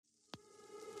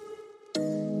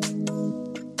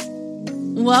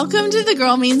Welcome to the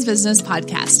Girl Means Business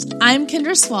podcast. I'm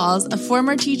Kendra Swalls, a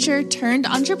former teacher turned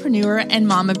entrepreneur and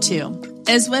mom of two.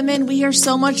 As women, we are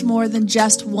so much more than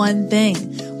just one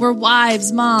thing. We're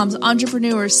wives, moms,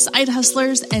 entrepreneurs, side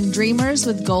hustlers, and dreamers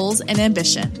with goals and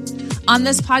ambition. On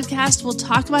this podcast, we'll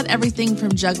talk about everything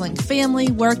from juggling family,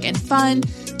 work, and fun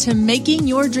to making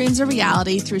your dreams a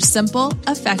reality through simple,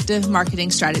 effective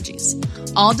marketing strategies,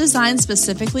 all designed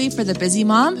specifically for the busy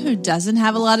mom who doesn't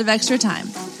have a lot of extra time.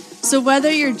 So whether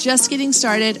you're just getting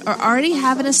started or already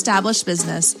have an established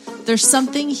business, there's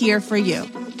something here for you.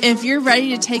 If you're ready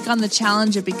to take on the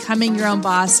challenge of becoming your own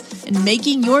boss and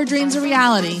making your dreams a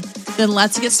reality, then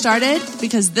let's get started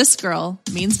because this girl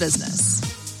means business.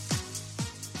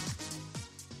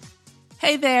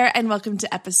 Hey there, and welcome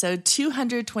to episode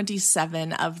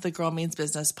 227 of the Girl Means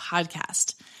Business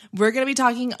podcast. We're going to be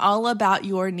talking all about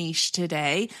your niche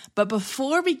today, but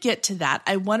before we get to that,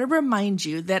 I want to remind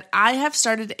you that I have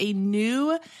started a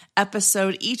new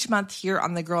episode each month here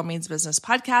on the Girl Means Business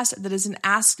podcast that is an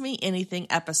Ask Me Anything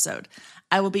episode.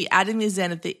 I will be adding these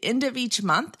in at the end of each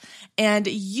month, and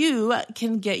you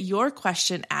can get your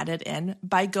question added in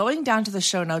by going down to the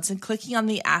show notes and clicking on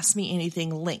the Ask Me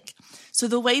Anything link. So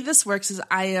the way this works is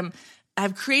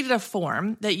I've created a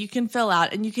form that you can fill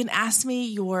out and you can ask me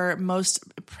your most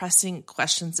pressing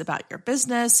questions about your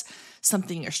business,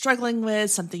 something you're struggling with,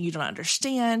 something you don't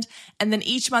understand. And then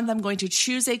each month I'm going to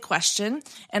choose a question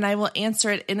and I will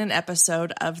answer it in an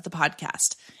episode of the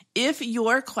podcast. If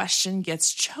your question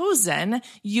gets chosen,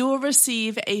 you will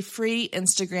receive a free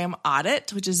Instagram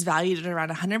audit, which is valued at around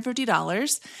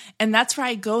 $150. And that's where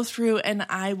I go through and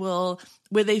I will,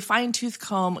 with a fine-tooth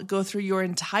comb, go through your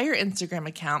entire Instagram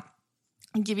account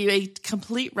and give you a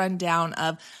complete rundown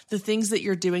of the things that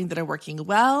you're doing that are working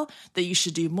well, that you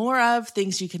should do more of,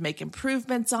 things you can make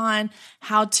improvements on,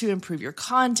 how to improve your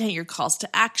content, your calls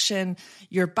to action,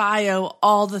 your bio,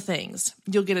 all the things.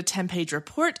 You'll get a 10-page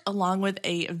report along with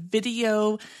a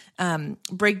video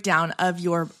breakdown of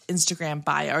your Instagram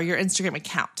bio or your Instagram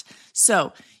account.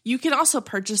 So you can also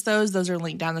purchase those. Those are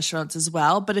linked down in the show notes as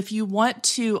well. But if you want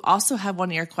to also have one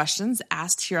of your questions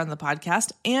asked here on the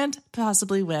podcast and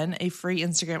possibly win a free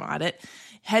Instagram audit,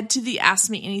 head to the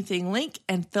Ask Me Anything link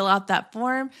and fill out that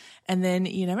form. And then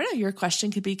you never know, your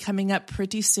question could be coming up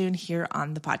pretty soon here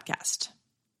on the podcast.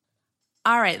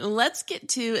 All right, let's get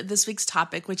to this week's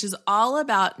topic, which is all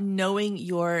about knowing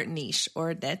your niche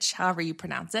or niche, however you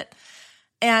pronounce it.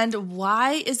 And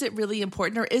why is it really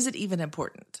important, or is it even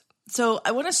important? So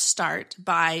I want to start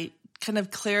by kind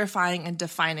of clarifying and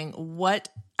defining what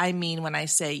I mean when I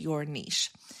say your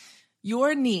niche.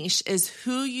 Your niche is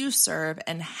who you serve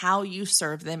and how you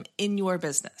serve them in your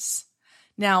business.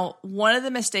 Now, one of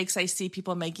the mistakes I see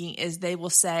people making is they will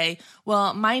say,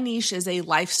 well, my niche is a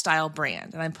lifestyle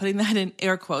brand. And I'm putting that in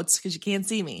air quotes because you can't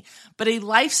see me. But a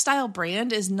lifestyle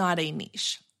brand is not a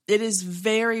niche. It is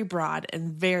very broad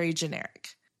and very generic.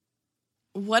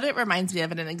 What it reminds me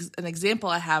of, and an example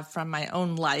I have from my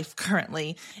own life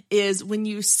currently, is when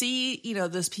you see,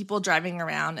 those people driving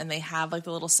around and they have like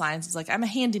the little signs. It's like, I'm a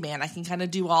handyman. I can kind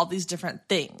of do all these different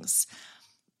things.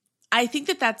 I think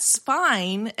that that's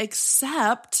fine,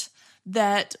 except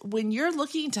that when you're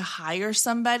looking to hire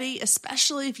somebody,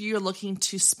 especially if you're looking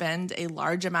to spend a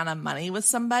large amount of money with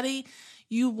somebody,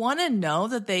 you want to know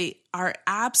that they are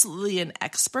absolutely an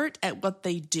expert at what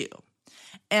they do.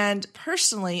 And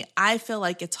personally, I feel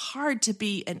like it's hard to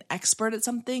be an expert at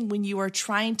something when you are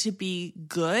trying to be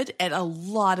good at a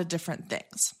lot of different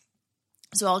things.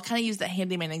 So I'll kind of use the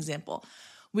handyman example.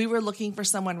 We were looking for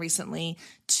someone recently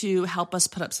to help us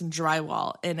put up some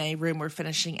drywall in a room we're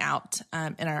finishing out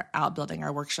in our outbuilding,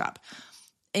 our workshop.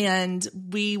 And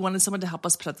we wanted someone to help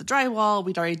us put up the drywall.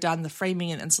 We'd already done the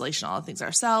framing and installation, all the things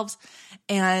ourselves.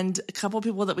 And a couple of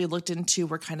people that we looked into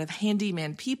were kind of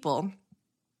handyman people.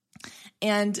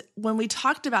 And when we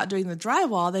talked about doing the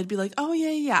drywall, they'd be like, oh,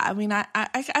 yeah. I mean,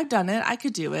 I've done it. I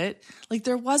could do it. Like,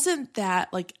 there wasn't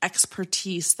that like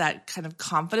expertise, that kind of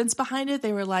confidence behind it.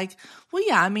 They were like, well,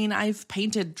 yeah, I mean, I've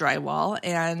painted drywall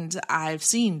and I've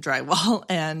seen drywall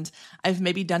and I've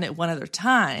maybe done it one other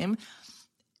time.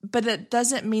 But it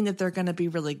doesn't mean that they're going to be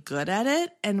really good at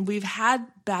it. And we've had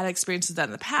bad experiences with that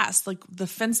in the past. Like the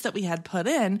fence that we had put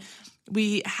in,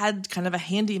 we had kind of a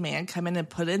handyman come in and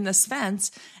put in this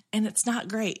fence, and it's not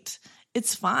great.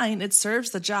 It's fine. It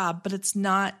serves the job, but it's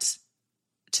not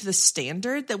to the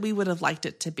standard that we would have liked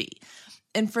it to be.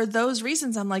 And for those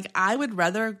reasons, I'm like, I would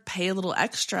rather pay a little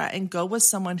extra and go with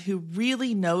someone who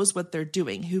really knows what they're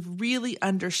doing, who really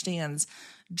understands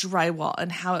drywall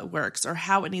and how it works or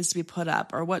how it needs to be put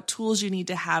up or what tools you need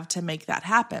to have to make that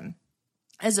happen,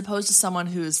 as opposed to someone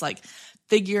who's like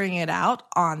figuring it out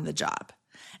on the job.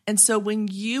 And so when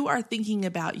you are thinking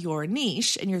about your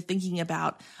niche and you're thinking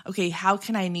about, okay, how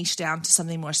can I niche down to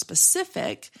something more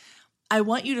specific? I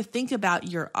want you to think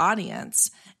about your audience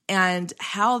and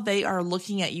how they are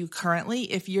looking at you currently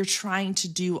if you're trying to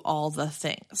do all the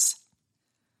things.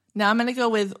 Now I'm going to go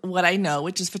with what I know,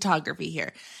 which is photography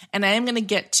here. And I am going to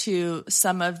get to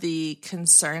some of the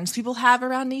concerns people have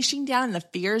around niching down and the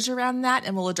fears around that,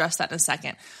 and we'll address that in a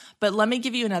second. But let me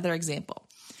give you another example.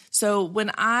 So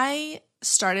when I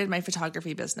started my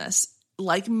photography business,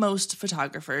 like most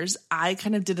photographers, I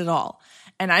kind of did it all.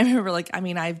 And I remember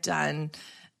I've done,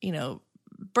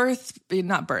 newborns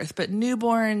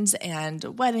and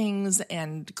weddings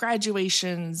and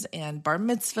graduations and bar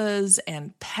mitzvahs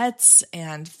and pets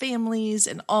and families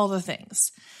and all the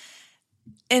things.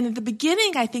 And at the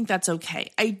beginning, I think that's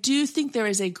okay. I do think there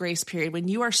is a grace period when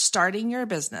you are starting your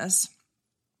business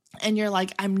and you're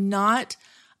like, I'm not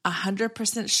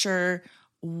 100% sure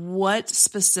what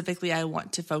specifically I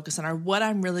want to focus on or what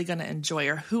I'm really going to enjoy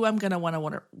or who I'm going to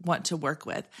want to work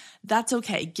with. That's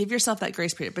okay. Give yourself that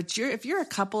grace period. But if you're a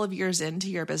couple of years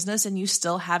into your business and you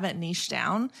still haven't niched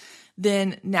down,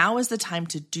 then now is the time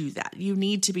to do that. You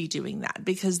need to be doing that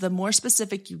because the more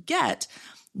specific you get,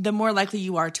 the more likely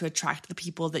you are to attract the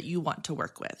people that you want to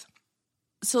work with.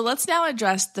 So let's now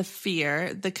address the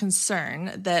fear, the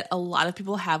concern that a lot of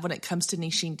people have when it comes to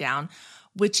niching down,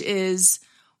 which is,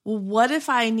 well, what if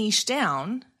I niche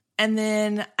down and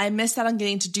then I miss out on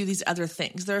getting to do these other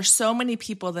things? There are so many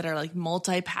people that are like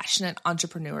multi-passionate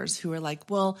entrepreneurs who are like,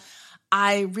 well,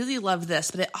 I really love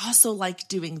this, but I also like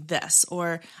doing this,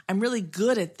 or I'm really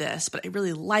good at this, but I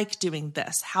really like doing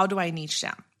this. How do I niche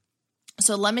down?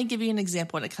 So let me give you an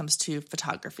example when it comes to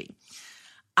photography.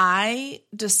 I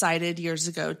decided years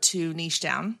ago to niche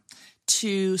down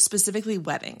to specifically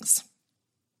weddings.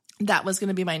 That was going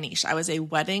to be my niche. I was a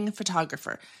wedding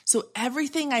photographer. So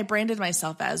everything I branded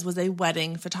myself as was a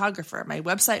wedding photographer. My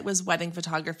website was wedding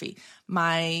photography.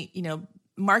 My,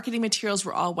 marketing materials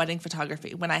were all wedding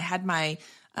photography. When I had my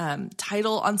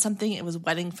title on something, it was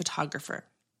wedding photographer.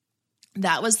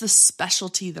 That was the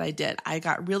specialty that I did. I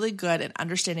got really good at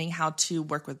understanding how to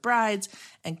work with brides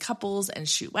and couples and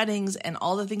shoot weddings and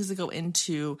all the things that go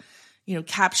into,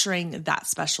 capturing that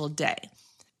special day.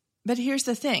 But here's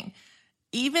the thing.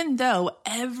 Even though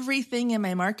everything in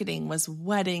my marketing was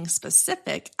wedding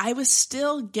specific, I was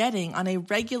still getting on a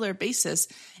regular basis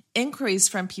inquiries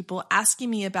from people asking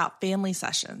me about family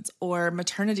sessions or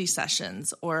maternity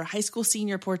sessions or high school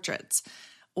senior portraits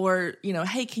or,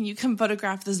 hey, can you come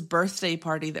photograph this birthday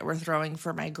party that we're throwing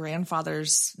for my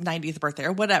grandfather's 90th birthday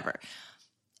or whatever.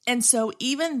 And so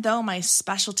even though my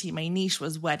specialty, my niche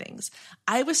was weddings,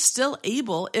 I was still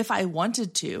able, if I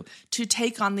wanted to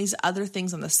take on these other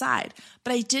things on the side,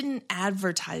 but I didn't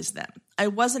advertise them. I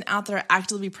wasn't out there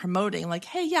actively promoting like,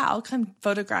 hey, yeah, I'll come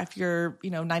photograph your,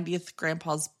 90th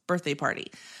grandpa's birthday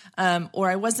party. Or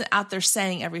I wasn't out there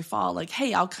saying every fall, like,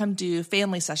 hey, I'll come do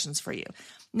family sessions for you.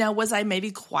 Now, was I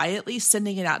maybe quietly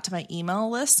sending it out to my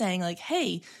email list saying like,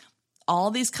 hey,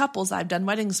 all these couples I've done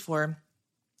weddings for,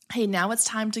 hey, now it's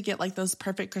time to get like those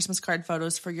perfect Christmas card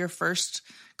photos for your first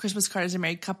Christmas card as a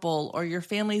married couple, or your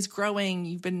family's growing.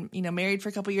 You've been, married for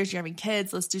a couple of years, you're having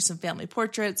kids. Let's do some family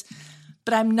portraits.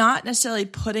 But I'm not necessarily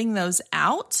putting those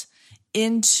out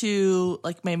into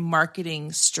like my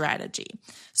marketing strategy.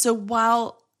 So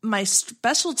while my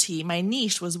specialty, my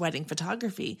niche was wedding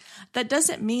photography, that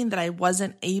doesn't mean that I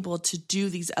wasn't able to do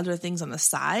these other things on the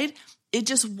side. It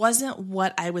just wasn't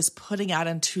what I was putting out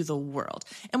into the world.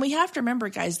 And we have to remember,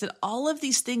 guys, that all of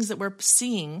these things that we're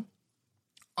seeing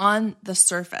on the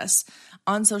surface,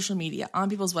 on social media, on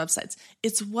people's websites,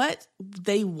 it's what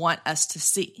they want us to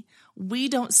see. We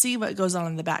don't see what goes on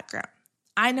in the background.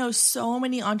 I know so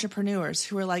many entrepreneurs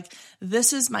who are like,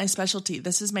 this is my specialty,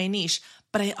 this is my niche,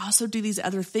 but I also do these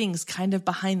other things kind of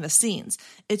behind the scenes.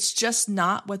 It's just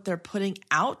not what they're putting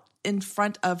out in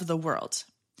front of the world.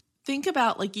 Think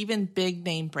about like even big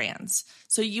name brands.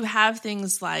 So you have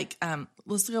things like,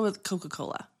 let's go with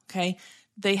Coca-Cola, okay?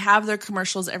 They have their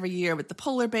commercials every year with the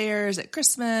polar bears at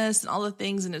Christmas and all the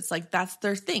things. And it's like, that's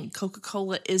their thing.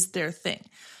 Coca-Cola is their thing.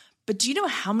 But do you know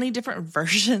how many different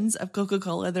versions of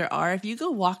Coca-Cola there are? If you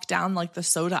go walk down like the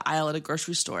soda aisle at a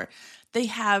grocery store, they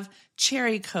have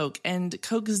cherry Coke and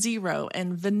Coke Zero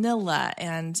and vanilla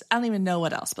and I don't even know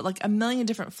what else, but like a million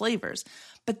different flavors.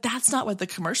 But that's not what the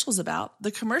commercial is about.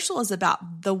 The commercial is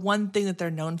about the one thing that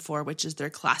they're known for, which is their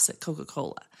classic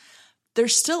Coca-Cola. They're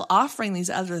still offering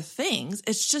these other things.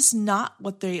 It's just not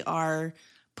what they are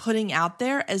putting out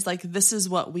there as like, this is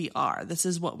what we are. This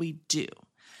is what we do.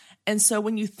 And so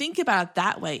when you think about it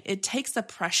that way, it takes the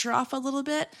pressure off a little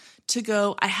bit to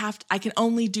go, I can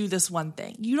only do this one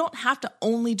thing. You don't have to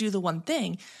only do the one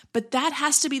thing, but that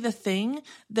has to be the thing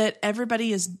that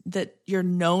that you're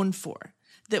known for.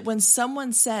 That when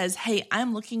someone says, hey,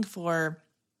 I'm looking for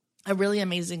a really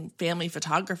amazing family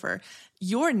photographer,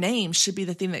 your name should be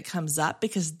the thing that comes up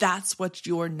because that's what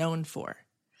you're known for.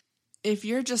 If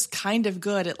you're just kind of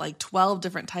good at like 12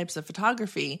 different types of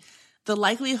photography, the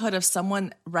likelihood of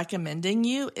someone recommending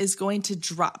you is going to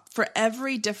drop. For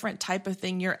every different type of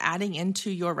thing you're adding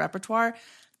into your repertoire,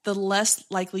 the less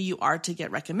likely you are to get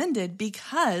recommended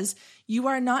because you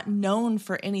are not known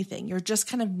for anything. You're just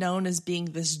kind of known as being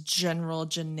this general,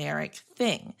 generic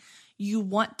thing. You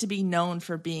want to be known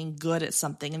for being good at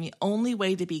something. And the only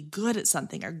way to be good at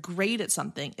something or great at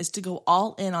something is to go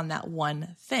all in on that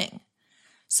one thing.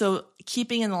 So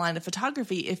keeping in the line of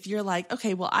photography, if you're like,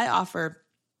 okay, well, I offer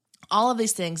all of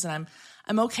these things and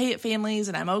I'm okay at families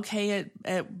and I'm okay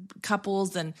at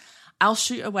couples and I'll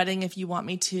shoot a wedding if you want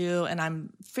me to. And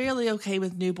I'm fairly okay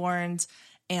with newborns.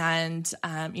 And,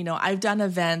 I've done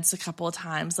events a couple of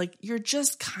times. Like you're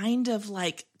just kind of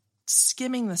like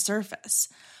skimming the surface.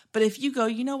 But if you go,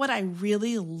 you know what I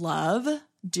really love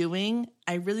doing?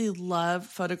 I really love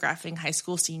photographing high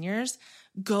school seniors.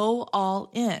 Go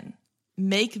all in.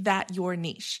 Make that your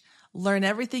niche. Learn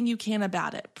everything you can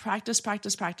about it. Practice,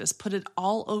 practice, practice. Put it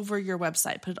all over your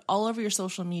website. Put it all over your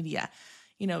social media.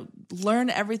 Learn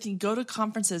everything. Go to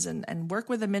conferences and work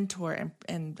with a mentor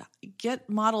and get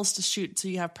models to shoot so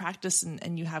you have practice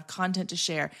and you have content to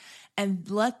share. And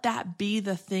let that be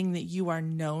the thing that you are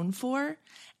known for.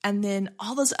 And then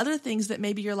all those other things that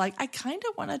maybe you're like, I kind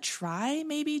of want to try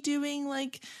maybe doing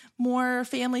like more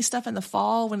family stuff in the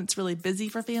fall when it's really busy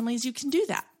for families. You can do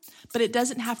that. But it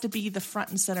doesn't have to be the front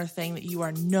and center thing that you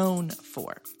are known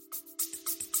for.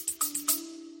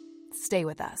 Stay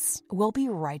with us. We'll be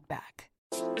right back.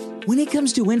 When it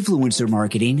comes to influencer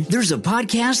marketing, there's a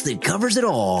podcast that covers it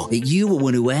all that you will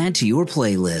want to add to your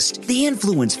playlist. The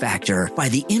Influence Factor by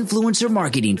the Influencer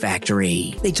Marketing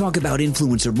Factory. They talk about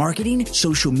influencer marketing,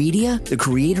 social media, the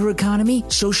creator economy,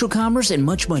 social commerce, and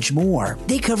much, much more.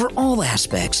 They cover all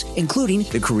aspects, including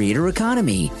the creator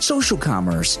economy, social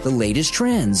commerce, the latest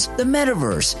trends, the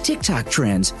metaverse, TikTok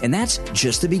trends, and that's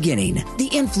just the beginning. The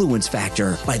Influence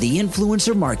Factor by the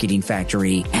Influencer Marketing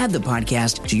Factory. Add the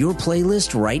podcast to your playlist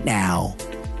right now.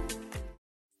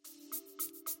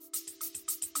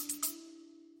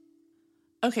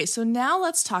 Okay, so now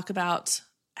let's talk about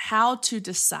how to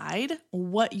decide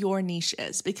what your niche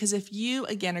is. Because if you,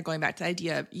 again, are going back to the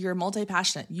idea of you're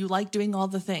multi-passionate, you like doing all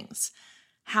the things,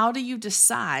 how do you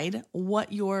decide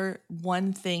what your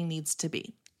one thing needs to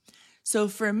be? So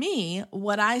for me,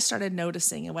 what I started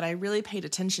noticing and what I really paid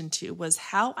attention to was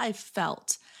how I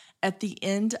felt at the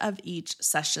end of each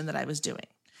session that I was doing.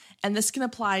 And this can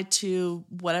apply to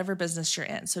whatever business you're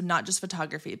in. So not just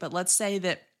photography, but let's say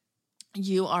that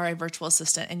you are a virtual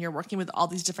assistant and you're working with all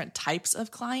these different types of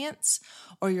clients,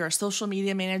 or you're a social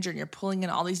media manager and you're pulling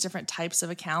in all these different types of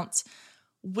accounts.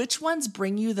 Which ones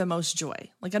bring you the most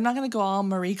joy? Like, I'm not going to go all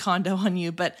Marie Kondo on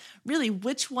you, but really,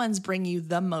 which ones bring you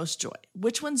the most joy?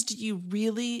 Which ones do you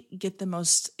really get the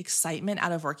most excitement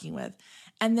out of working with?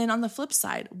 And then on the flip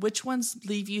side, which ones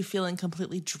leave you feeling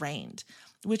completely drained?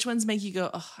 Which ones make you go,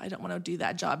 oh, I don't want to do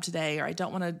that job today, or I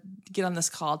don't want to get on this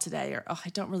call today, or oh, I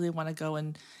don't really want to go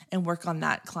and work on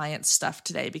that client's stuff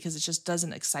today because it just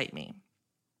doesn't excite me.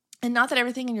 And not that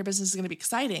everything in your business is going to be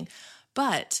exciting,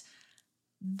 but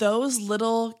those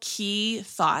little key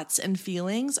thoughts and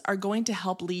feelings are going to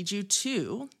help lead you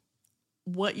to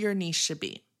what your niche should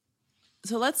be.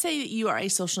 So let's say that you are a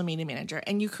social media manager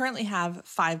and you currently have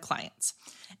 5 clients.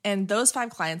 And those 5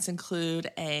 clients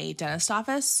include a dentist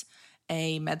office,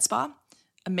 a med spa,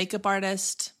 a makeup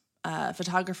artist, a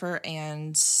photographer,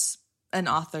 and an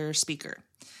author speaker.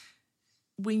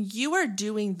 When you are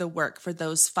doing the work for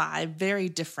those 5 very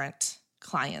different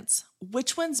clients,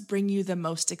 which ones bring you the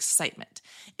most excitement?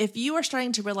 If you are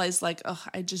starting to realize like, oh,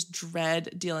 I just dread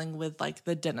dealing with like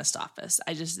the dentist office.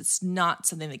 It's not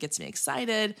something that gets me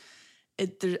excited.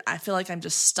 I feel like I'm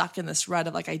just stuck in this rut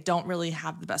of like, I don't really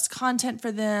have the best content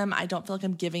for them. I don't feel like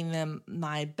I'm giving them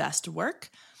my best work.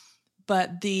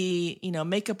 But the,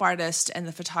 makeup artist and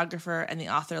the photographer and the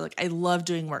author, like I love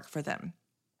doing work for them.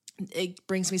 It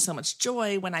brings me so much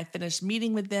joy when I finish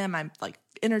meeting with them. I'm like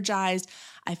energized.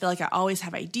 I feel like I always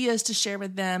have ideas to share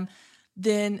with them.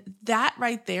 Then that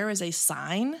right there is a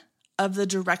sign of the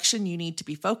direction you need to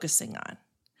be focusing on.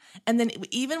 And then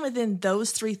even within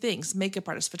those 3 things, makeup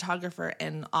artist, photographer,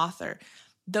 and author,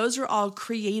 those are all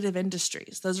creative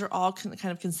industries. Those are all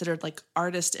kind of considered like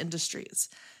artist industries.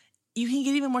 you can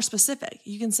get even more specific.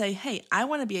 You can say, hey, I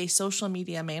want to be a social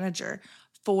media manager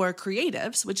for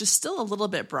creatives, which is still a little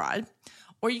bit broad.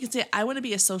 Or you can say, I want to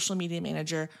be a social media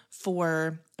manager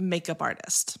for makeup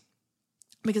artists,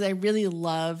 because I really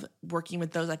love working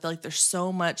with those. I feel like there's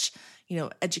so much,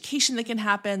 education that can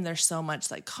happen. There's so much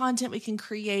like content we can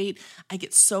create. I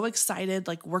get so excited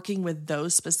like working with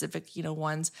those specific,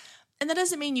 ones. And that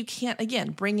doesn't mean you can't,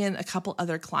 again, bring in a couple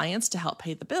other clients to help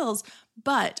pay the bills.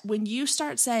 But when you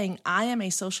start saying, I am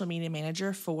a social media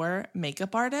manager for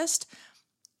makeup artists,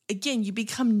 again, you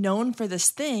become known for this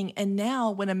thing. And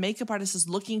now when a makeup artist is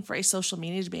looking for a social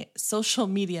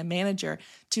media manager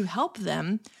to help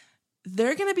them,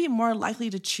 they're going to be more likely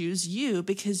to choose you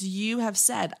because you have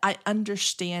said, I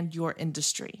understand your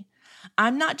industry.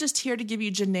 I'm not just here to give you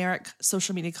generic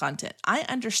social media content. I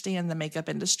understand the makeup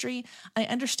industry. I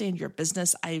understand your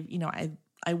business. I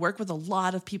work with a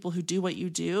lot of people who do what you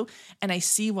do, and I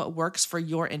see what works for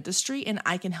your industry, and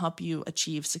I can help you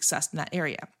achieve success in that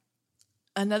area.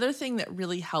 Another thing that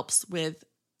really helps with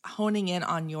honing in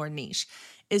on your niche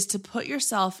is to put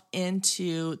yourself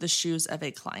into the shoes of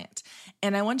a client.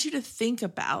 And I want you to think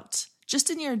about just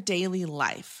in your daily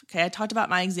life. Okay. I talked about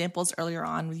my examples earlier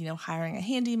on with, hiring a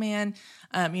handyman.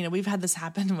 We've had this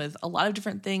happen with a lot of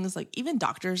different things, like even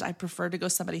doctors. I prefer to go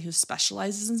somebody who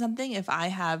specializes in something. If I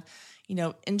have,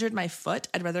 injured my foot,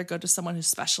 I'd rather go to someone who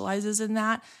specializes in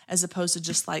that as opposed to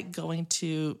just like going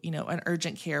to, an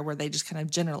urgent care where they just kind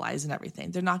of generalize and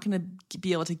everything. They're not going to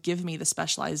be able to give me the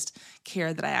specialized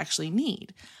care that I actually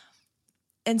need.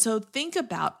 And so think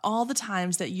about all the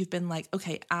times that you've been like,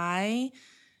 okay, I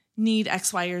need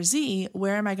X, Y, or Z.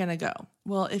 Where am I going to go?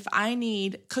 Well, if I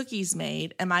need cookies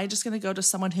made, am I just going to go to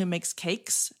someone who makes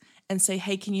cakes and say,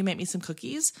 hey, can you make me some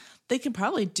cookies? They can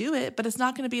probably do it, but it's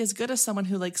not going to be as good as someone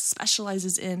who like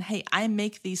specializes in, hey, I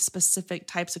make these specific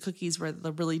types of cookies where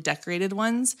the really decorated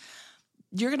ones.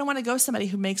 You're going to want to go somebody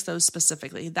who makes those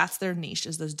specifically. That's their niche,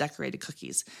 is those decorated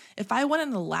cookies. If I want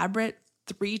an elaborate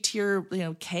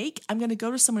 3-tier, cake, I'm going to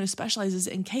go to someone who specializes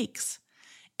in cakes.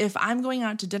 If I'm going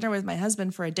out to dinner with my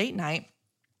husband for a date night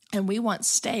and we want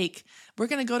steak, we're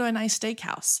going to go to a nice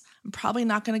steakhouse. I'm probably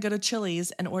not going to go to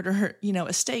Chili's and order,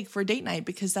 a steak for a date night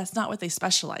because that's not what they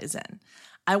specialize in.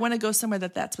 I want to go somewhere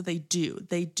that's what they do.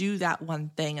 They do that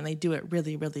one thing and they do it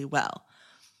really, really well.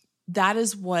 That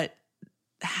is what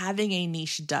having a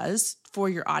niche does for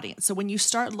your audience. So when you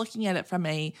start looking at it from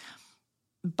a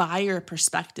buyer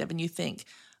perspective and you think,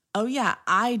 oh yeah,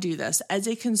 I do this. As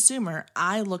a consumer,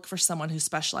 I look for someone who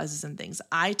specializes in things.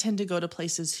 I tend to go to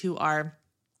places who are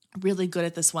really good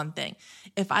at this one thing.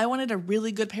 If I wanted a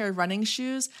really good pair of running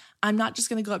shoes, I'm not just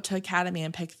going to go up to Academy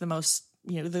and pick the most,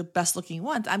 the best looking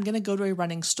ones. I'm going to go to a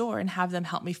running store and have them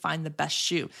help me find the best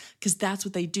shoe because that's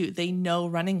what they do. They know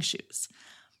running shoes.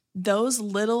 Those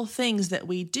little things that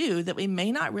we do that we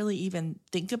may not really even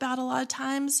think about a lot of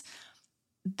times,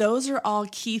 those are all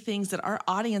key things that our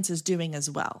audience is doing as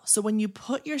well. So when you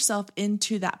put yourself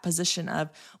into that position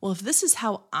of, well, if this is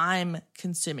how I'm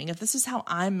consuming, if this is how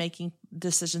I'm making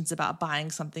decisions about buying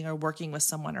something or working with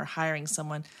someone or hiring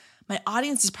someone, my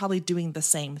audience is probably doing the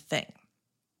same thing.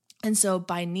 And so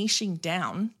by niching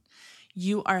down,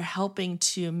 you are helping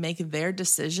to make their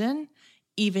decision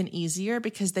even easier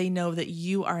because they know that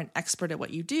you are an expert at what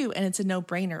you do, and it's a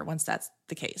no-brainer once that's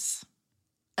the case.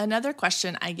 Another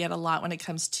question I get a lot when it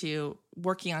comes to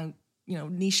working on,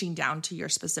 niching down to your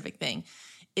specific thing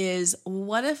is,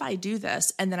 what if I do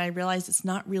this and then I realize it's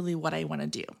not really what I want to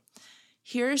do?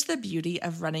 Here's the beauty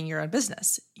of running your own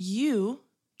business. You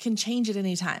can change at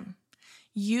any time.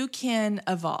 You can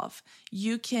evolve.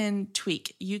 You can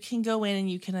tweak. You can go in and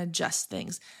you can adjust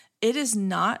things. It is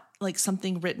not like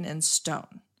something written in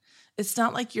stone. It's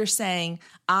not like you're saying,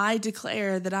 I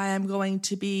declare that I am going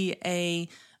to be a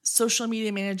social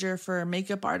media manager for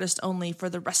makeup artists only for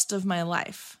the rest of my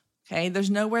life. Okay.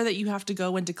 There's nowhere that you have to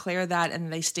go and declare that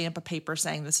and they stamp a paper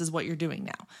saying this is what you're doing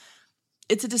now.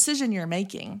 It's a decision you're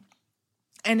making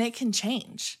and it can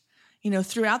change.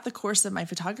 Throughout the course of my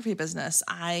photography business,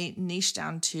 I niched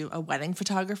down to a wedding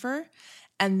photographer.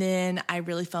 And then I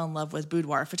really fell in love with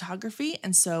boudoir photography.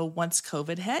 And so once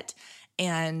COVID hit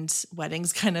and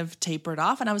weddings kind of tapered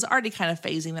off, and I was already kind of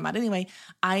phasing them out anyway,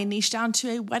 I niched down to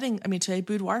a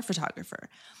boudoir photographer.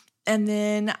 And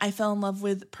then I fell in love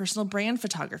with personal brand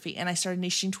photography and I started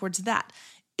niching towards that.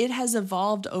 It has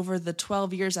evolved over the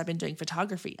 12 years I've been doing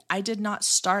photography. I did not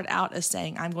start out as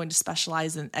saying I'm going to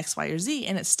specialize in X, Y, or Z,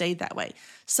 and it stayed that way.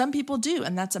 Some people do,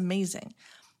 and that's amazing.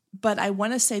 But I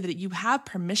want to say that you have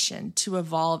permission to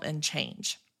evolve and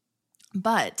change.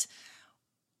 But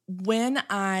when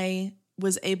I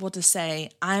was able to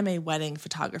say I'm a wedding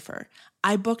photographer,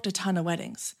 I booked a ton of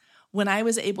weddings. When I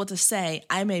was able to say,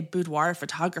 I'm a boudoir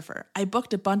photographer, I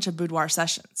booked a bunch of boudoir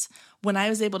sessions. When I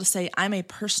was able to say, I'm a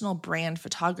personal brand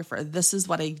photographer, this is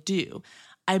what I do,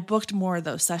 I booked more of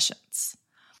those sessions.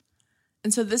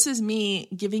 And so this is me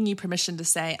giving you permission to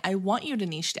say, I want you to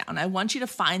niche down. I want you to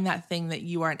find that thing that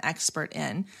you are an expert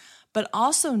in, but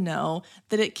also know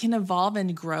that it can evolve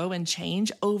and grow and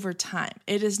change over time.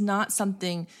 It is not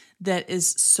something that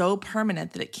is so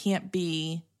permanent that it can't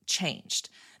be changed.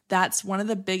 That's one of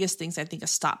the biggest things I think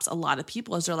stops a lot of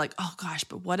people is they're like, oh gosh,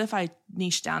 but what if I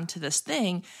niche down to this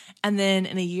thing? And then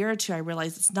in a year or two, I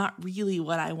realize it's not really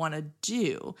what I want to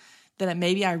do, that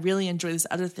maybe I really enjoy this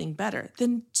other thing better.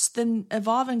 Then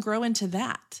evolve and grow into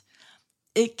that.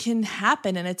 It can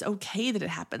happen and it's okay that it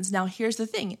happens. Now, here's the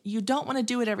thing. You don't want to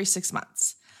do it every 6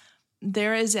 months.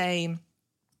 There is I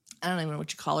don't even know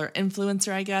what you call her,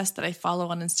 influencer, I guess, that I follow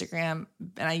on Instagram.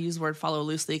 And I use the word follow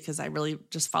loosely because I really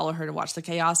just follow her to watch the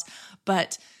chaos.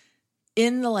 But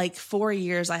in the 4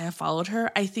 years I have followed her,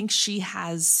 I think she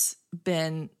has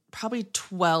been probably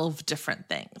 12 different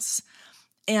things.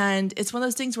 And it's one of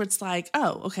those things where it's like,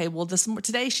 oh, okay, well,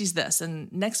 today she's this,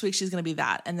 and next week she's going to be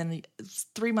that. And then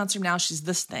 3 months from now, she's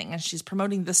this thing, and she's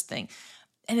promoting this thing.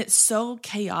 And it's so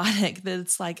chaotic that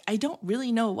it's like, I don't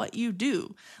really know what you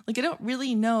do. I don't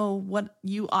really know what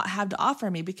you have to offer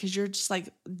me because you're just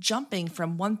jumping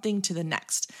from one thing to the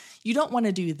next. You don't want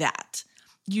to do that.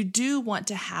 You do want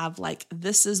to have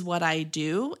this is what I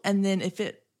do. And then if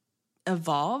it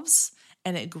evolves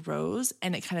and it grows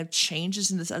and it kind of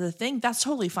changes into this other thing, that's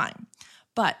totally fine.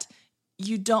 But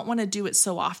you don't want to do it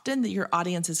so often that your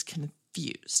audience is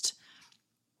confused.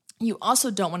 You also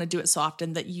don't want to do it so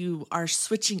often that you are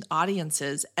switching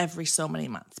audiences every so many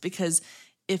months, because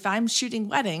if I'm shooting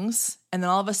weddings and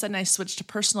then all of a sudden I switch to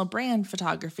personal brand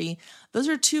photography, those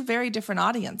are two very different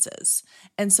audiences.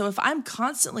 And so if I'm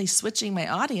constantly switching my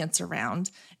audience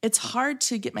around, it's hard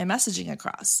to get my messaging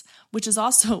across, which is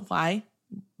also why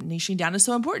niching down is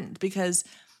so important, because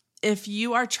if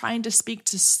you are trying to speak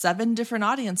to 7 different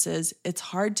audiences, it's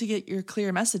hard to get your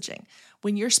clear messaging.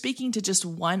 When you're speaking to just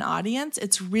one audience,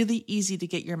 it's really easy to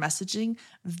get your messaging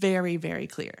very, very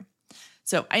clear.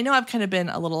 So I know I've kind of been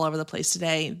a little over the place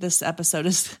today. This episode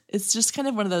it's just kind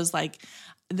of one of those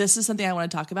this is something I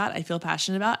want to talk about. I feel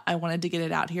passionate about. I wanted to get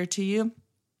it out here to you,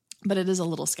 but it is a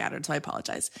little scattered, so I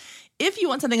apologize. If you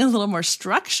want something a little more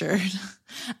structured,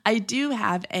 I do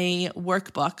have a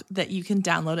workbook that you can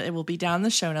download. It will be down in the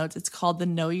show notes. It's called the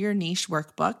Know Your Niche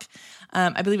Workbook.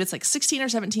 I believe it's 16 or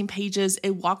 17 pages.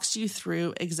 It walks you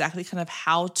through exactly kind of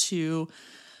how to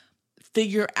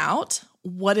figure out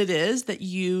what it is that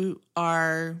you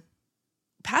are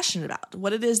passionate about,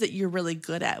 what it is that you're really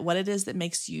good at, what it is that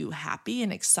makes you happy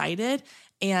and excited.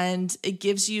 And it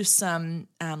gives you some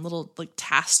little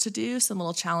tasks to do, some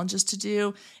little challenges to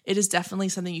do. It is definitely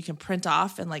something you can print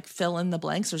off and fill in the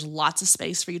blanks. There's lots of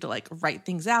space for you to write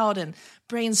things out and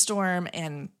brainstorm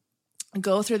and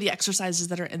go through the exercises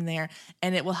that are in there.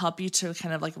 And it will help you to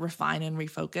kind of refine and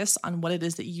refocus on what it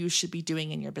is that you should be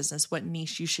doing in your business, what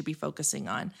niche you should be focusing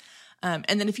on. And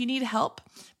then if you need help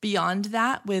beyond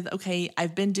that with, okay,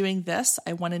 I've been doing this,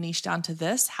 I want to niche down to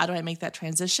this, how do I make that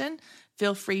transition?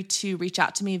 Feel free to reach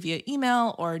out to me via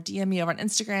email or DM me over on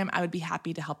Instagram. I would be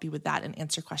happy to help you with that and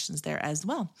answer questions there as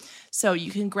well. So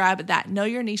you can grab that Know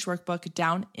Your Niche workbook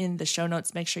down in the show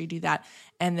notes. Make sure you do that.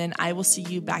 And then I will see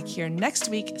you back here next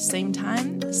week, same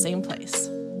time, same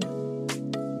place.